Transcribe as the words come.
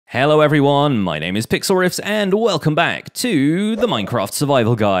Hello everyone, my name is Pixlriffs and welcome back to the Minecraft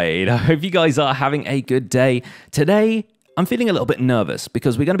Survival Guide. I hope you guys are having a good day. Today, I'm feeling a little bit nervous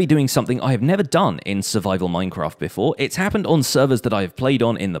because we're going to be doing something I have never done in survival Minecraft before. It's happened on servers that I have played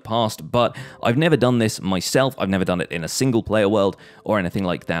on in the past, but I've never done this myself. I've never done it in a single player world or anything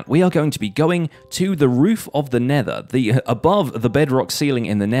like that. We are going to be going to the roof of the Nether, above the bedrock ceiling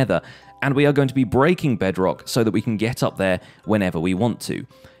in the Nether, and we are going to be breaking bedrock so that we can get up there whenever we want to.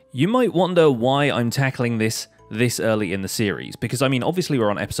 You might wonder why I'm tackling this early in the series, because I mean, obviously we're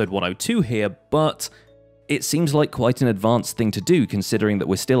on episode 102 here, but it seems like quite an advanced thing to do considering that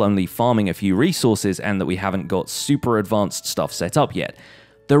we're still only farming a few resources and that we haven't got super advanced stuff set up yet.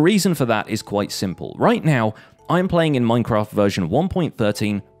 The reason for that is quite simple. Right now, I'm playing in Minecraft version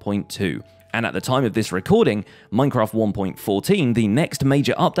 1.13.2. And at the time of this recording, Minecraft 1.14, the next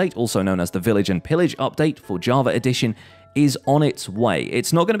major update, also known as the Village and Pillage update for Java Edition, is on its way.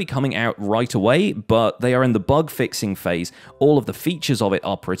 It's not going to be coming out right away, but they are in the bug fixing phase. All of the features of it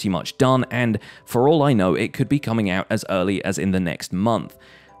are pretty much done, and for all I know, it could be coming out as early as in the next month.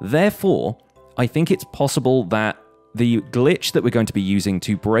 Therefore, I think it's possible that the glitch that we're going to be using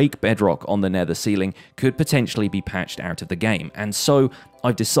to break bedrock on the Nether ceiling could potentially be patched out of the game, and so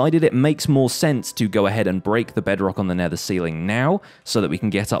I've decided it makes more sense to go ahead and break the bedrock on the Nether ceiling now so that we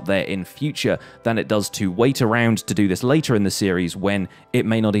can get up there in future than it does to wait around to do this later in the series when it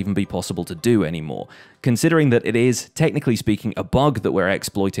may not even be possible to do anymore. Considering that it is, technically speaking, a bug that we're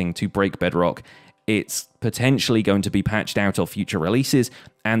exploiting to break bedrock, it's potentially going to be patched out of future releases,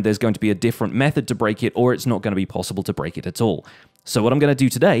 and there's going to be a different method to break it, or it's not going to be possible to break it at all. So what I'm going to do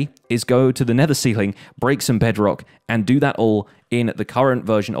today is go to the Nether ceiling, break some bedrock, and do that all in the current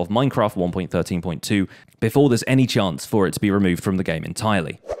version of Minecraft 1.13.2 before there's any chance for it to be removed from the game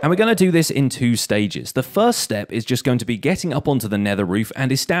entirely. And we're going to do this in two stages. The first step is just going to be getting up onto the Nether roof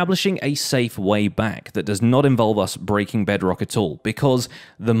and establishing a safe way back that does not involve us breaking bedrock at all, because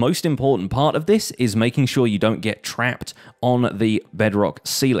the most important part of this is making sure you don't get trapped on the bedrock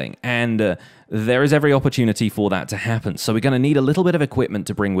ceiling, and there is every opportunity for that to happen. So we're going to need a little bit of equipment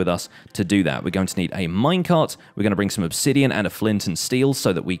to bring with us to do that. We're going to need a minecart, we're going to bring some obsidian and a flint and steel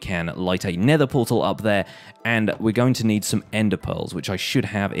so that we can light a nether portal up there, and we're going to need some ender pearls, which I should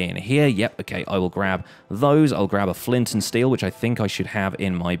have in here. Yep, okay, I will grab those. I'll grab a flint and steel, which I think I should have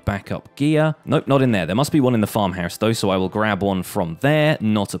in my backup gear. Nope, not in there. There must be one in the farmhouse though, so I will grab one from there.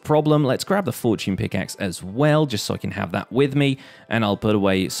 Not a problem. Let's grab the fortune pickaxe as well, just so I can have that with me, and I'll put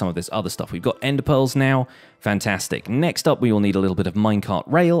away some of this other stuff. We've got ender pearls now. Fantastic. Next up, we will need a little bit of minecart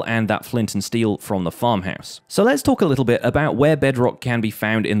rail and that flint and steel from the farmhouse. So let's talk a little bit about where bedrock can be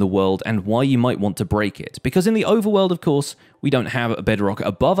found in the world and why you might want to break it. Because in the overworld, of course, we don't have a bedrock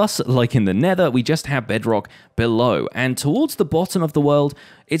above us like in the Nether, we just have bedrock below. And towards the bottom of the world,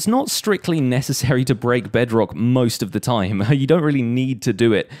 it's not strictly necessary to break bedrock most of the time. You don't really need to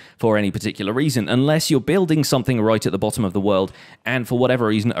do it for any particular reason, unless you're building something right at the bottom of the world, and for whatever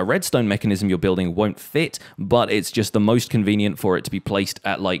reason, a redstone mechanism you're building won't fit, but it's just the most convenient for it to be placed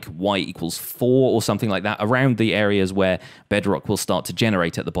at like y=4 or something like that, around the areas where bedrock will start to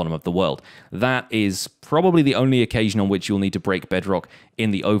generate at the bottom of the world. That is probably the only occasion on which you'll need to break bedrock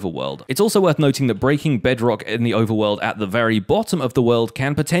in the overworld. It's also worth noting that breaking bedrock in the overworld at the very bottom of the world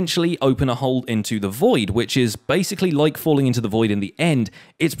can potentially open a hole into the void, which is basically like falling into the void in the end.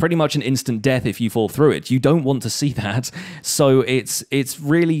 It's pretty much an instant death if you fall through it. You don't want to see that, so it's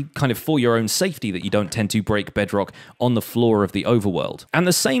really kind of for your own safety that you don't tend to break bedrock on the floor of the overworld. And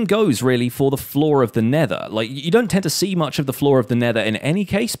the same goes really for the floor of the Nether. Like, you don't tend to see much of the floor of the Nether in any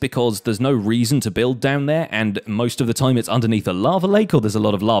case because there's no reason to build down there, and most of the time it's underneath a lava lake or there's a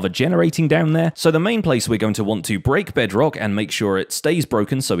lot of lava generating down there. So the main place we're going to want to break bedrock and make sure it stays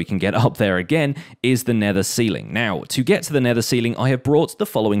broken so we can get up there again is the Nether ceiling. Now, to get to the Nether ceiling, I have brought the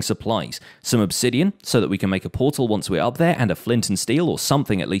following supplies. Some obsidian so that we can make a portal once we're up there, and a flint and steel, or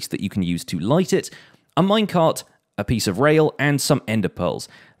something at least that you can use to light it, a minecart, a piece of rail, and some ender pearls.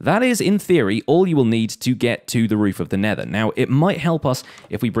 That is, in theory, all you will need to get to the roof of the Nether. Now, it might help us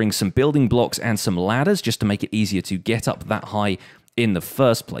if we bring some building blocks and some ladders just to make it easier to get up that high in the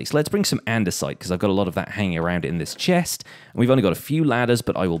first place. Let's bring some andesite, because I've got a lot of that hanging around in this chest. And we've only got a few ladders,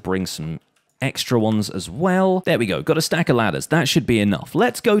 but I will bring some extra ones as well. There we go, got a stack of ladders. That should be enough.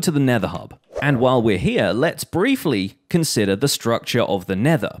 Let's go to the Nether hub. And while we're here, let's briefly consider the structure of the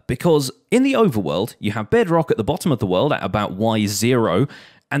Nether, because in the overworld, you have bedrock at the bottom of the world at about y0,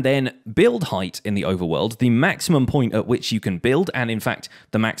 and then build height in the overworld, the maximum point at which you can build, and in fact,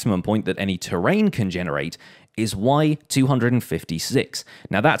 the maximum point that any terrain can generate, is Y256.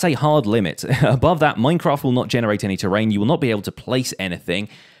 Now that's a hard limit. Above that, Minecraft will not generate any terrain, you will not be able to place anything,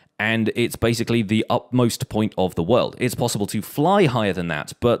 and it's basically the utmost point of the world. It's possible to fly higher than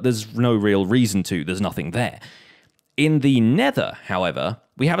that, but there's no real reason to. There's nothing there. In the Nether, however,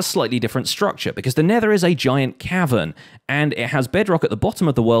 we have a slightly different structure, because the Nether is a giant cavern, and it has bedrock at the bottom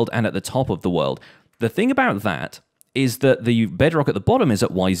of the world and at the top of the world. The thing about that is that the bedrock at the bottom is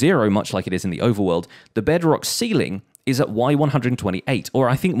at Y0, much like it is in the overworld. The bedrock ceiling is at Y128, or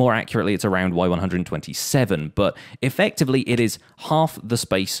I think more accurately it's around Y127, but effectively it is half the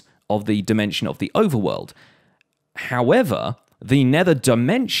space of the dimension of the overworld. However, the Nether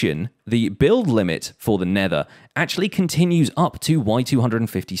dimension, the build limit for the Nether, actually continues up to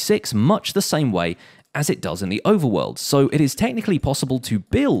Y256, much the same way as it does in the overworld. So it is technically possible to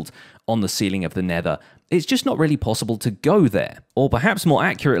build on the ceiling of the Nether. It's just not really possible to go there. Or perhaps more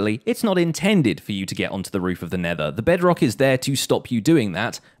accurately, it's not intended for you to get onto the roof of the Nether. The bedrock is there to stop you doing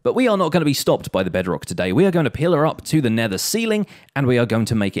that, but we are not going to be stopped by the bedrock today. We are going to pillar up to the Nether ceiling, and we are going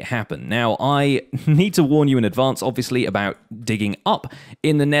to make it happen. Now, I need to warn you in advance, obviously, about digging up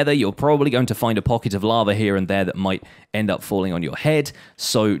in the Nether. You're probably going to find a pocket of lava here and there that might end up falling on your head,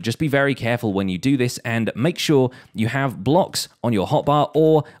 so just be very careful when you do this, and make sure you have blocks on your hotbar,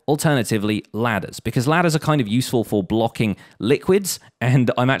 or alternatively, ladders, because ladders are kind of useful for blocking liquids,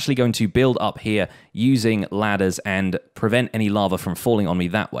 and I'm actually going to build up here using ladders and prevent any lava from falling on me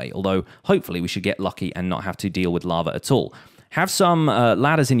that way, although hopefully we should get lucky and not have to deal with lava at all. Have some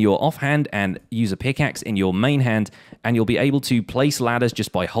ladders in your offhand and use a pickaxe in your main hand, and you'll be able to place ladders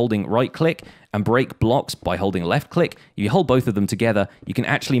just by holding right click and break blocks by holding left click. If you hold both of them together, you can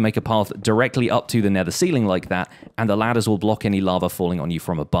actually make a path directly up to the Nether ceiling like that, and the ladders will block any lava falling on you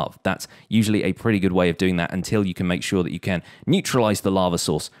from above. That's usually a pretty good way of doing that until you can make sure that you can neutralize the lava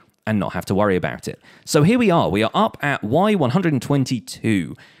source and not have to worry about it. So here we are up at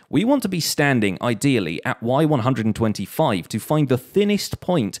Y122. We want to be standing, ideally, at Y125 to find the thinnest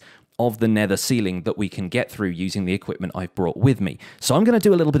point of the Nether ceiling that we can get through using the equipment I've brought with me. So I'm going to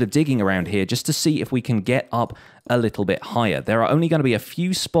do a little bit of digging around here just to see if we can get up a little bit higher. There are only going to be a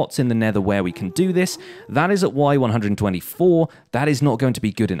few spots in the Nether where we can do this. That is at Y124. That is not going to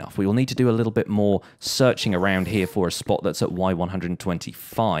be good enough. We will need to do a little bit more searching around here for a spot that's at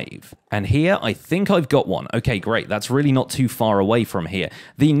Y125. And here, I think I've got one. Okay, great. That's really not too far away from here.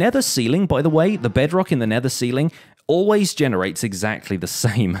 The Nether ceiling, by the way, the bedrock in the Nether ceiling always generates exactly the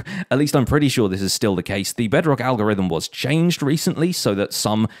same. At least I'm pretty sure this is still the case. The bedrock algorithm was changed recently so that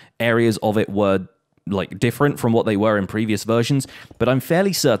some areas of it were like different from what they were in previous versions, but I'm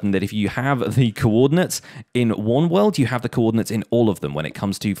fairly certain that if you have the coordinates in one world, you have the coordinates in all of them when it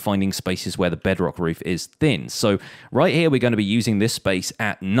comes to finding spaces where the bedrock roof is thin. So right here, we're going to be using this space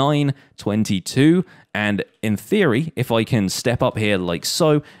at 922, and in theory, if I can step up here like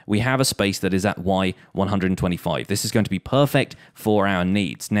so, we have a space that is at Y125. This is going to be perfect for our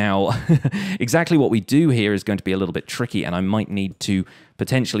needs. Now, exactly what we do here is going to be a little bit tricky, and I might need to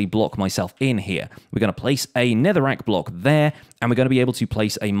potentially block myself in here. We're going to place a netherrack block there, and we're going to be able to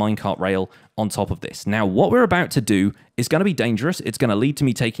place a minecart rail on top of this. Now, what we're about to do is going to be dangerous. It's going to lead to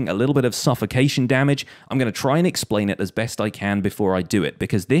me taking a little bit of suffocation damage. I'm going to try and explain it as best I can before I do it,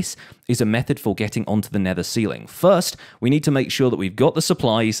 because this is a method for getting onto the Nether ceiling. First, we need to make sure that we've got the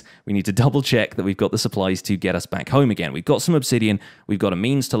supplies. We need to double check that we've got the supplies to get us back home again. We've got some obsidian. We've got a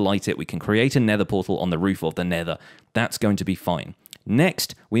means to light it. We can create a Nether portal on the roof of the Nether. That's going to be fine.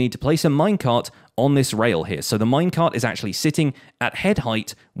 Next, we need to place a minecart on this rail here. So the minecart is actually sitting at head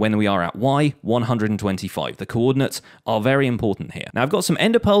height when we are at Y125. The coordinates are very important here. Now, I've got some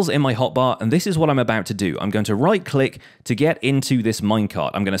ender pearls in my hotbar, and this is what I'm about to do. I'm going to right-click to get into this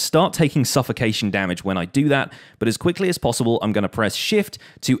minecart. I'm going to start taking suffocation damage when I do that, but as quickly as possible, I'm going to press Shift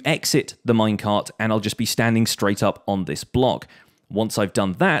to exit the minecart, and I'll just be standing straight up on this block. Once I've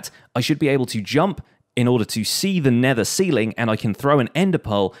done that, I should be able to jump in order to see the Nether ceiling, and I can throw an ender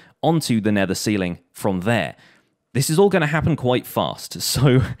pearl onto the Nether ceiling from there. This is all going to happen quite fast,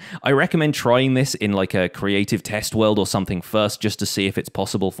 so I recommend trying this in like a creative test world or something first, just to see if it's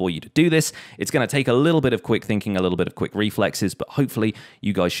possible for you to do this. It's going to take a little bit of quick thinking, a little bit of quick reflexes, but hopefully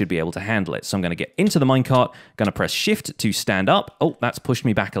you guys should be able to handle it. So I'm going to get into the minecart, going to press Shift to stand up. Oh, that's pushed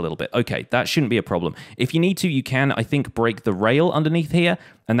me back a little bit. Okay, that shouldn't be a problem. If you need to, you can, I think, break the rail underneath here,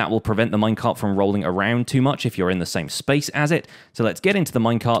 and that will prevent the minecart from rolling around too much if you're in the same space as it. So let's get into the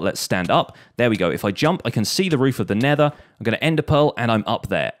minecart, let's stand up. There we go. If I jump, I can see the roof of the Nether. I'm going to ender pearl, and I'm up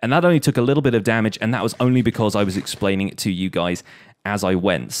there. And that only took a little bit of damage, and that was only because I was explaining it to you guys as I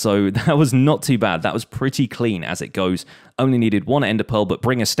went. So that was not too bad. That was pretty clean as it goes. Only needed one ender pearl, but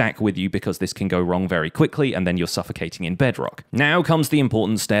bring a stack with you because this can go wrong very quickly and then you're suffocating in bedrock. Now comes the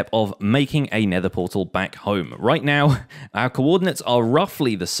important step of making a nether portal back home. Right now, our coordinates are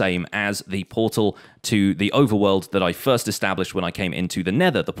roughly the same as the portal to the overworld that I first established when I came into the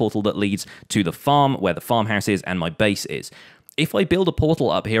nether, the portal that leads to the farm where the farmhouse is and my base is. If I build a portal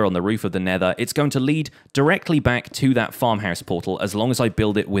up here on the roof of the nether, it's going to lead directly back to that farmhouse portal as long as I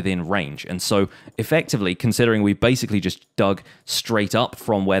build it within range. And so, effectively, considering we basically just dug straight up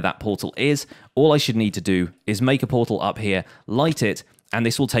from where that portal is, all I should need to do is make a portal up here, light it, and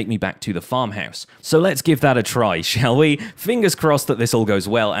this will take me back to the farmhouse. So let's give that a try, shall we? Fingers crossed that this all goes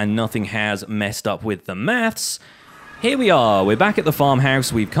well and nothing has messed up with the maths. Here we are, we're back at the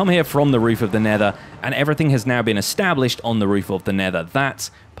farmhouse, we've come here from the roof of the nether, and everything has now been established on the roof of the nether.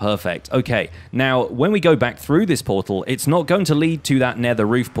 That's perfect. Okay, now when we go back through this portal, it's not going to lead to that nether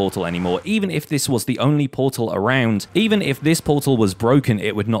roof portal anymore. Even if this was the only portal around, even if this portal was broken,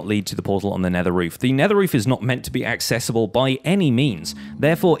 it would not lead to the portal on the nether roof. The nether roof is not meant to be accessible by any means.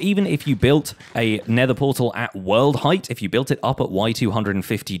 Therefore, even if you built a nether portal at world height, if you built it up at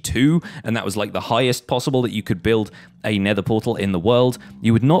Y252, and that was like the highest possible that you could build a nether portal in the world,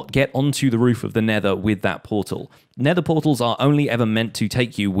 you would not get onto the roof of the nether with that portal. Nether portals are only ever meant to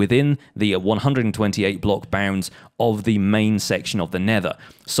take you within the 128 block bounds of the main section of the nether.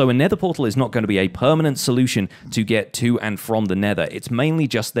 So a nether portal is not going to be a permanent solution to get to and from the nether. It's mainly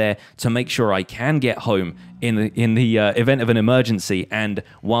just there to make sure I can get home in the event of an emergency and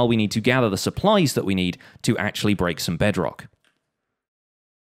while we need to gather the supplies that we need to actually break some bedrock.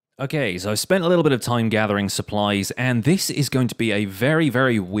 Okay, so I spent a little bit of time gathering supplies, and this is going to be a very,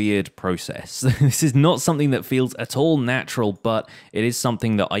 very weird process. This is not something that feels at all natural, but it is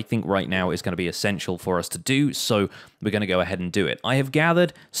something that I think right now is going to be essential for us to do, so we're going to go ahead and do it. I have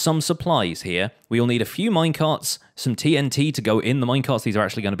gathered some supplies here. We will need a few minecarts, some TNT to go in the minecarts. These are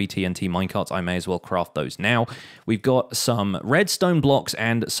actually going to be TNT minecarts. I may as well craft those now. We've got some redstone blocks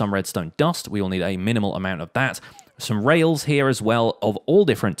and some redstone dust. We will need a minimal amount of that. Some rails here as well of all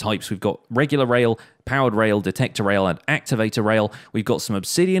different types. We've got regular rail, powered rail, detector rail, and activator rail. We've got some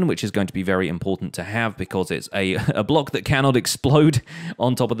obsidian, which is going to be very important to have because it's a block that cannot explode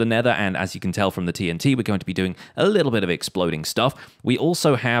on top of the nether, and as you can tell from the TNT, we're going to be doing a little bit of exploding stuff. We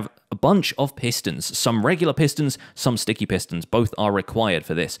also have a bunch of pistons, some regular pistons, some sticky pistons. Both are required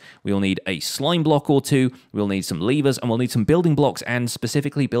for this. We'll need a slime block or two, we'll need some levers, and we'll need some building blocks, and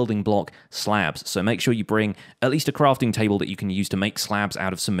specifically building block slabs. So make sure you bring at least a crafting table that you can use to make slabs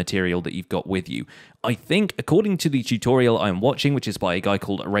out of some material that you've got with you. I think, according to the tutorial I'm watching, which is by a guy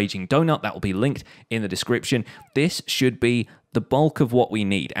called Raging Donut, that will be linked in the description, this should be the bulk of what we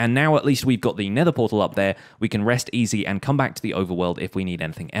need. And now at least we've got the nether portal up there, we can rest easy and come back to the overworld if we need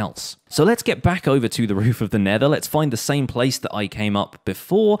anything else. So let's get back over to the roof of the nether, let's find the same place that I came up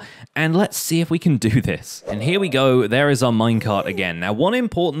before, and let's see if we can do this. And here we go, there is our minecart again. Now one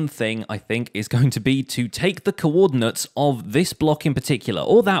important thing I think is going to be to take the coordinates of this block in particular,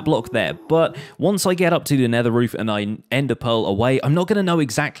 or that block there, but once I get up to the nether roof and I ender pearl away, I'm not going to know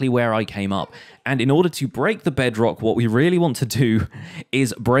exactly where I came up. And in order to break the bedrock, what we really want to do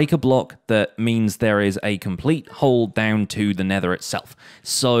is break a block that means there is a complete hole down to the nether itself.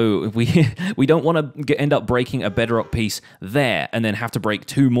 So we don't want to end up breaking a bedrock piece there and then have to break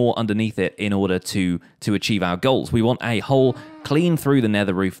two more underneath it in order to achieve our goals. We want a hole clean through the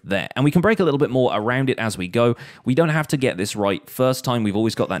nether roof there. And we can break a little bit more around it as we go. We don't have to get this right first time. We've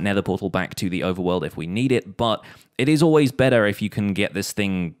always got that nether portal back to the overworld if we need it, but it is always better if you can get this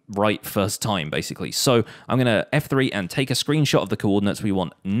thing right first time, basically. So I'm going to F3 and take a screenshot of the coordinates. We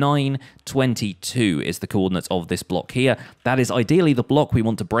want 922 is the coordinates of this block here. That is ideally the block we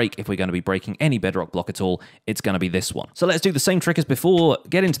want to break if we're going to be breaking any bedrock block at all. It's going to be this one. So let's do the same trick as before.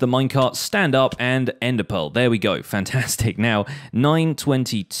 Get into the minecart, stand up, and ender pearl. There we go. Fantastic. Now,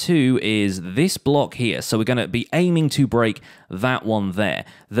 922 is this block here. So we're going to be aiming to break that one there.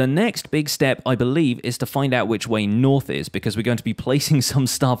 The next big step, I believe, is to find out which way north is, because we're going to be placing some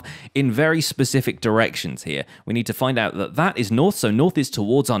stuff in very specific directions here. We need to find out that that is north, so north is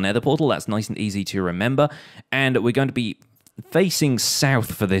towards our nether portal. That's nice and easy to remember, and we're going to be facing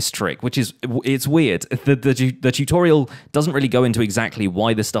south for this trick, which is, it's weird. The tutorial doesn't really go into exactly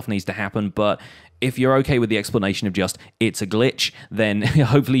why this stuff needs to happen, but if you're okay with the explanation of just it's a glitch, then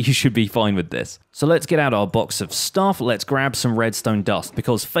hopefully you should be fine with this. So let's get out our box of stuff. Let's grab some redstone dust,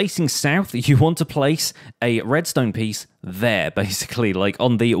 because facing south, you want to place a redstone piece there, basically, like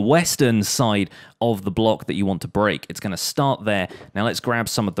on the western side of the block that you want to break. It's going to start there. Now let's grab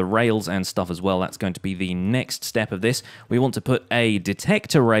some of the rails and stuff as well. That's going to be the next step of this. We want to put a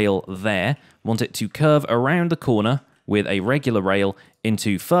detector rail there. Want it to curve around the corner with a regular rail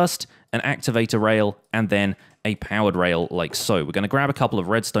into first an activator rail and then a powered rail like so. We're going to grab a couple of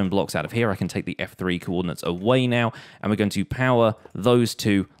redstone blocks out of here. I can take the F3 coordinates away now, and we're going to power those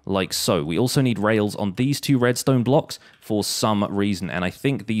two like so. We also need rails on these two redstone blocks for some reason, and I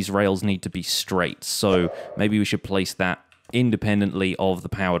think these rails need to be straight, so maybe we should place that independently of the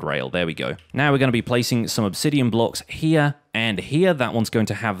powered rail. There we go. Now we're going to be placing some obsidian blocks here and here. That one's going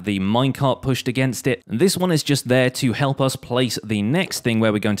to have the minecart pushed against it. And this one is just there to help us place the next thing,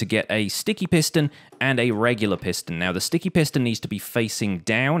 where we're going to get a sticky piston and a regular piston. Now the sticky piston needs to be facing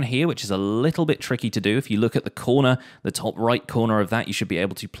down here, which is a little bit tricky to do. If you look at the corner, the top right corner of that, you should be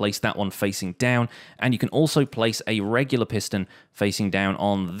able to place that one facing down. And you can also place a regular piston facing down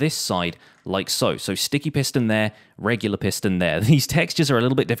on this side like so. So sticky piston there, regular piston there. These textures are a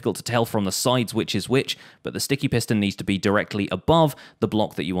little bit difficult to tell from the sides which is which, but the sticky piston needs to be directly above the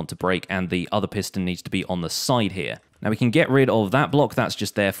block that you want to break, and the other piston needs to be on the side here. Now we can get rid of that block, that's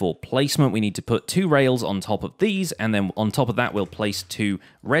just there for placement. We need to put two rails on top of these, and then on top of that we'll place two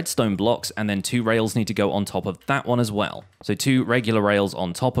redstone blocks, and then two rails need to go on top of that one as well. So two regular rails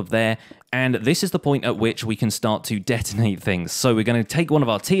on top of there, and this is the point at which we can start to detonate things. So we're going to take one of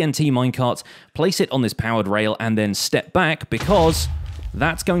our TNT minecarts, place it on this powered rail, and then step back, because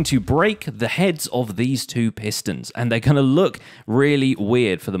that's going to break the heads of these two pistons, and they're going to look really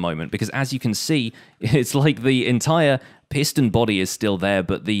weird for the moment, because as you can see, it's like the entire piston body is still there,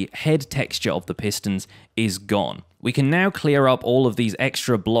 but the head texture of the pistons is gone. We can now clear up all of these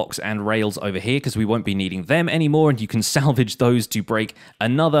extra blocks and rails over here, because we won't be needing them anymore, and you can salvage those to break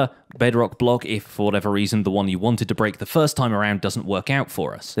another bedrock block if, for whatever reason, the one you wanted to break the first time around doesn't work out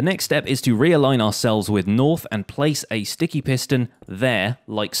for us. The next step is to realign ourselves with north and place a sticky piston there,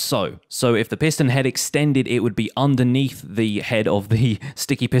 like so. So if the piston head extended, it would be underneath the head of the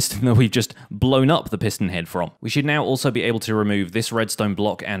sticky piston that we've just blown up the piston head from. We should now also be able to remove this redstone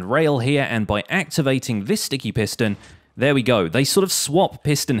block and rail here, and by activating this sticky piston, there we go. They sort of swap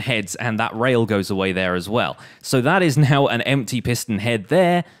piston heads, and that rail goes away there as well. So that is now an empty piston head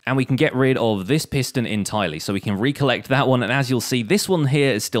there, and we can get rid of this piston entirely. So we can recollect that one, and as you'll see, this one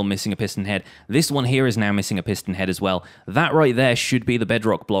here is still missing a piston head. This one here is now missing a piston head as well. That right there should be the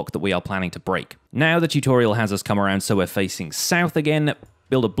bedrock block that we are planning to break. Now the tutorial has us come around, so we're facing south again.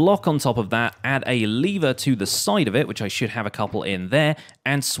 Build a block on top of that, add a lever to the side of it, which I should have a couple in there,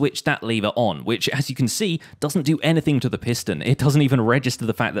 and switch that lever on, which, as you can see, doesn't do anything to the piston. It doesn't even register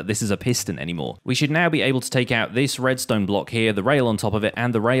the fact that this is a piston anymore. We should now be able to take out this redstone block here, the rail on top of it,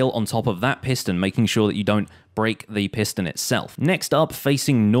 and the rail on top of that piston, making sure that you don't break the piston itself. Next up,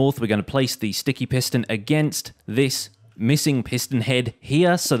 facing north, we're going to place the sticky piston against this missing piston head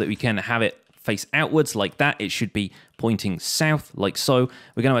here, so that we can have it face outwards like that. It should be pointing south like so.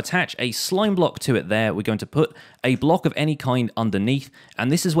 We're going to attach a slime block to it there. We're going to put a block of any kind underneath,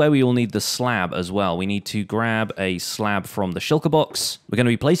 and this is where we will need the slab as well. We need to grab a slab from the shulker box. We're going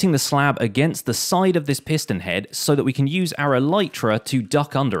to be placing the slab against the side of this piston head so that we can use our elytra to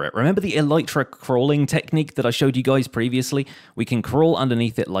duck under it. Remember the elytra crawling technique that I showed you guys previously? We can crawl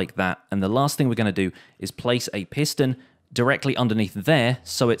underneath it like that, and the last thing we're going to do is place a piston directly underneath there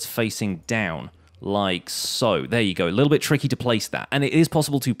so it's facing down like so. There you go. A little bit tricky to place that, and it is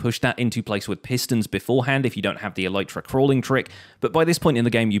possible to push that into place with pistons beforehand if you don't have the elytra crawling trick, but by this point in the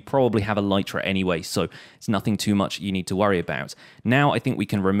game you probably have elytra anyway, so it's nothing too much you need to worry about. Now I think we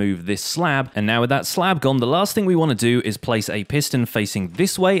can remove this slab, and now with that slab gone, the last thing we want to do is place a piston facing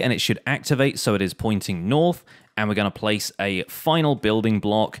this way, and it should activate so it is pointing north, and we're going to place a final building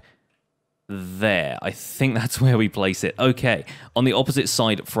block there. I think that's where we place it. Okay, on the opposite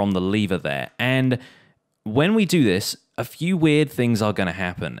side from the lever there. And when we do this, a few weird things are going to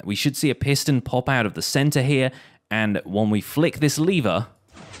happen. We should see a piston pop out of the center here, and when we flick this lever,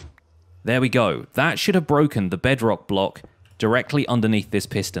 there we go. That should have broken the bedrock block directly underneath this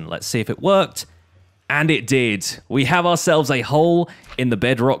piston. Let's see if it worked. And it did. We have ourselves a hole in the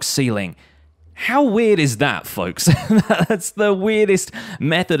bedrock ceiling. How weird is that, folks? That's the weirdest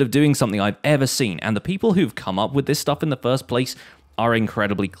method of doing something I've ever seen, and the people who've come up with this stuff in the first place are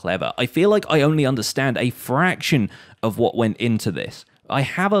incredibly clever. I feel like I only understand a fraction of what went into this. I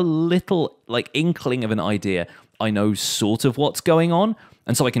have a little, inkling of an idea. I know sort of what's going on,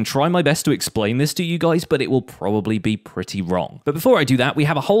 and so I can try my best to explain this to you guys, but it will probably be pretty wrong. But before I do that, we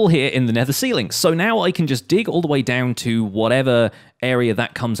have a hole here in the nether ceiling, so now I can just dig all the way down to whatever area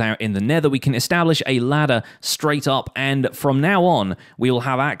that comes out in the nether. We can establish a ladder straight up, and from now on, we will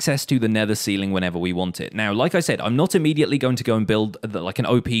have access to the nether ceiling whenever we want it. Now, like I said, I'm not immediately going to go and build like an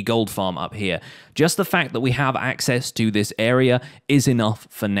OP gold farm up here. Just the fact that we have access to this area is enough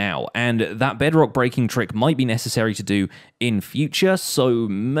for now, and that bedrock breaking trick might be necessary to do in future, so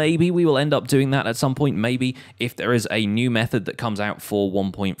maybe we will end up doing that at some point. Maybe if there is a new method that comes out for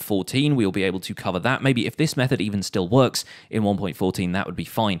 1.14, we'll be able to cover that. Maybe if this method even still works in 1.14, that would be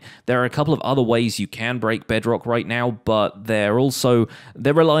fine. There are a couple of other ways you can break bedrock right now, but they're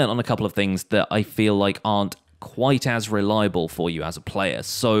reliant on a couple of things that I feel like aren't quite as reliable for you as a player.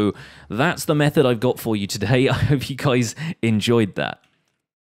 So that's the method I've got for you today. I hope you guys enjoyed that.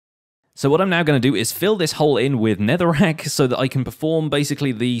 So what I'm now going to do is fill this hole in with netherrack so that I can perform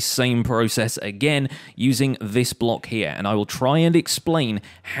basically the same process again using this block here, and I will try and explain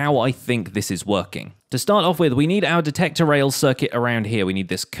how I think this is working. To start off with, we need our detector rail circuit around here. We need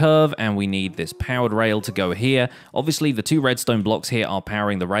this curve, and we need this powered rail to go here. Obviously, the two redstone blocks here are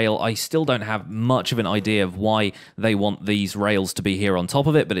powering the rail. I still don't have much of an idea of why they want these rails to be here on top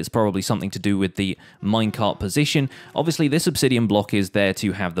of it, but it's probably something to do with the minecart position. Obviously, this obsidian block is there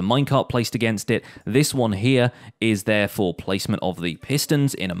to have the minecart placed against it. This one here is there for placement of the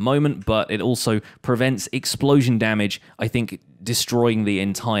pistons in a moment, but it also prevents explosion damage, I think, destroying the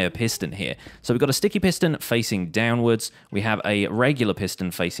entire piston here. So we've got a sticky piston facing downwards, we have a regular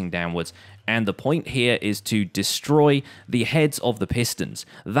piston facing downwards, and the point here is to destroy the heads of the pistons.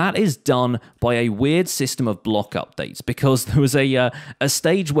 That is done by a weird system of block updates, because there was a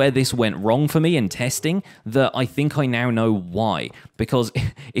stage where this went wrong for me in testing that I think I now know why. Because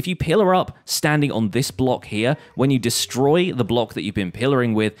if you pillar up standing on this block here, when you destroy the block that you've been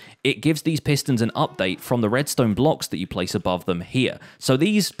pillaring with, it gives these pistons an update from the redstone blocks that you place above them here. So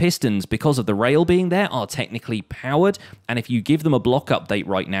these pistons, because of the rail being there, are technically powered, and if you give them a block update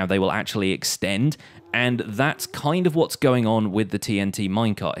right now, they will actually extend, and that's kind of what's going on with the TNT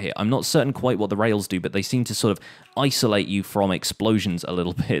minecart here. I'm not certain quite what the rails do, but they seem to sort of isolate you from explosions a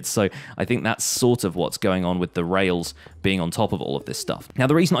little bit, so I think that's sort of what's going on with the rails being on top of all of this stuff. Now,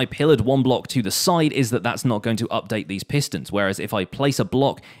 the reason I pillared one block to the side is that that's not going to update these pistons, whereas if I place a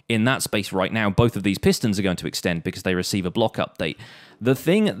block in that space right now, both of these pistons are going to extend because they receive a block update. The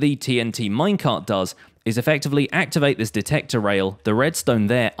thing the TNT minecart does is effectively activate this detector rail, the redstone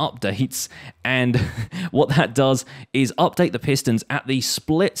there updates, and what that does is update the pistons at the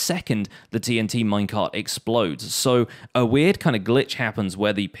split second the TNT minecart explodes. So a weird kind of glitch happens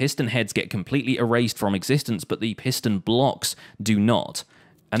where the piston heads get completely erased from existence, but the piston blocks do not.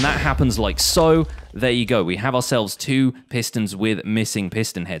 And that happens like so. There you go. We have ourselves two pistons with missing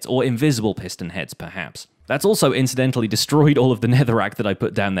piston heads, or invisible piston heads, perhaps. That's also incidentally destroyed all of the netherrack that I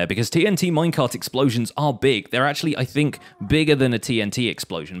put down there, because TNT minecart explosions are big. They're actually, I think, bigger than a TNT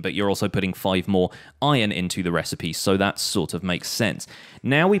explosion, but you're also putting 5 more iron into the recipe, so that sort of makes sense.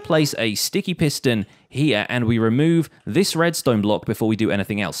 Now we place a sticky piston here, and we remove this redstone block before we do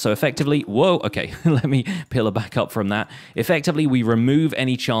anything else. So effectively, whoa, okay, let me pillar back up from that. Effectively, we remove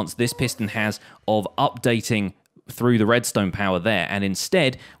any chance this piston has of updating through the redstone power there, and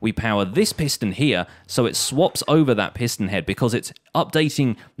instead we power this piston here, so it swaps over that piston head because it's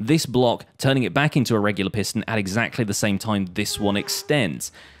updating this block, turning it back into a regular piston at exactly the same time this one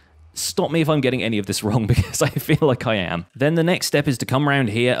extends. Stop me if I'm getting any of this wrong, because I feel like I am. Then the next step is to come around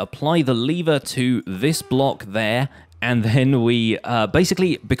here, apply the lever to this block there, and then we,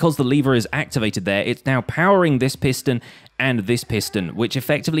 basically, because the lever is activated there, it's now powering this piston and this piston, which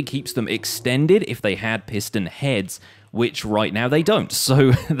effectively keeps them extended if they had piston heads, which right now they don't.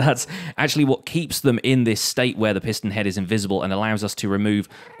 So that's actually what keeps them in this state where the piston head is invisible and allows us to remove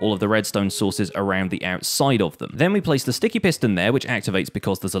all of the redstone sources around the outside of them. Then we place the sticky piston there, which activates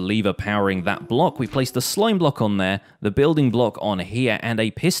because there's a lever powering that block. We place the slime block on there, the building block on here, and a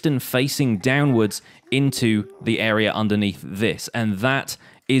piston facing downwards into the area underneath this. And that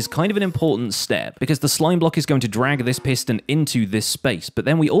is kind of an important step, because the slime block is going to drag this piston into this space, but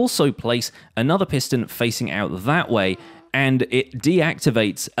then we also place another piston facing out that way, and it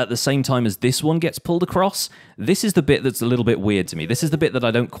deactivates at the same time as this one gets pulled across. This is the bit that's a little bit weird to me. This is the bit that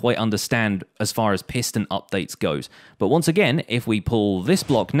I don't quite understand as far as piston updates goes. But once again, if we pull this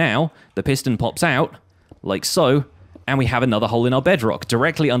block now, the piston pops out, like so, and we have another hole in our bedrock,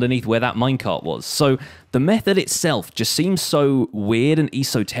 directly underneath where that minecart was. So the method itself just seems so weird and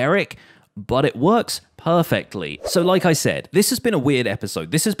esoteric, but it works perfectly. So like I said, this has been a weird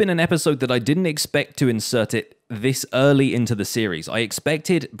episode. This has been an episode that I didn't expect to insert it this early into the series. I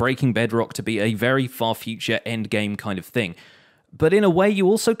expected breaking Bedrock to be a very far future endgame kind of thing. But in a way, you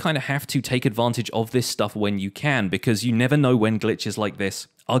also kind of have to take advantage of this stuff when you can, because you never know when glitches like this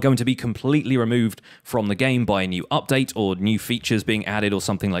are going to be completely removed from the game by a new update or new features being added or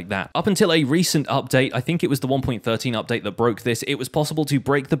something like that. Up until a recent update, I think it was the 1.13 update that broke this, it was possible to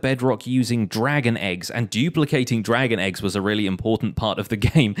break the bedrock using dragon eggs, and duplicating dragon eggs was a really important part of the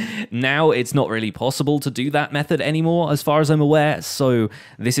game. Now it's not really possible to do that method anymore, as far as I'm aware, so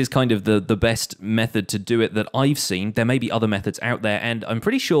this is kind of the best method to do it that I've seen. There may be other methods out there, and I'm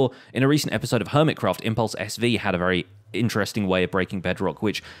pretty sure in a recent episode of Hermitcraft, Impulse SV had a very interesting way of breaking bedrock,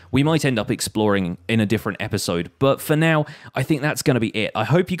 which we might end up exploring in a different episode. But for now, I think that's going to be it. I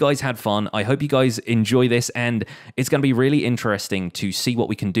hope you guys had fun. I hope you guys enjoy this, and it's going to be really interesting to see what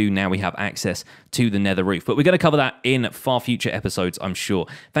we can do now we have access to the Nether roof. But we're going to cover that in far future episodes, I'm sure.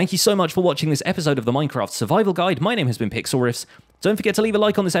 Thank you so much for watching this episode of the Minecraft Survival Guide. My name has been Pixlriffs. Don't forget to leave a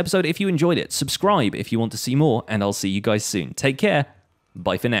like on this episode if you enjoyed it. Subscribe if you want to see more, and I'll see you guys soon. Take care.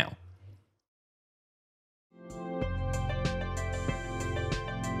 Bye for now.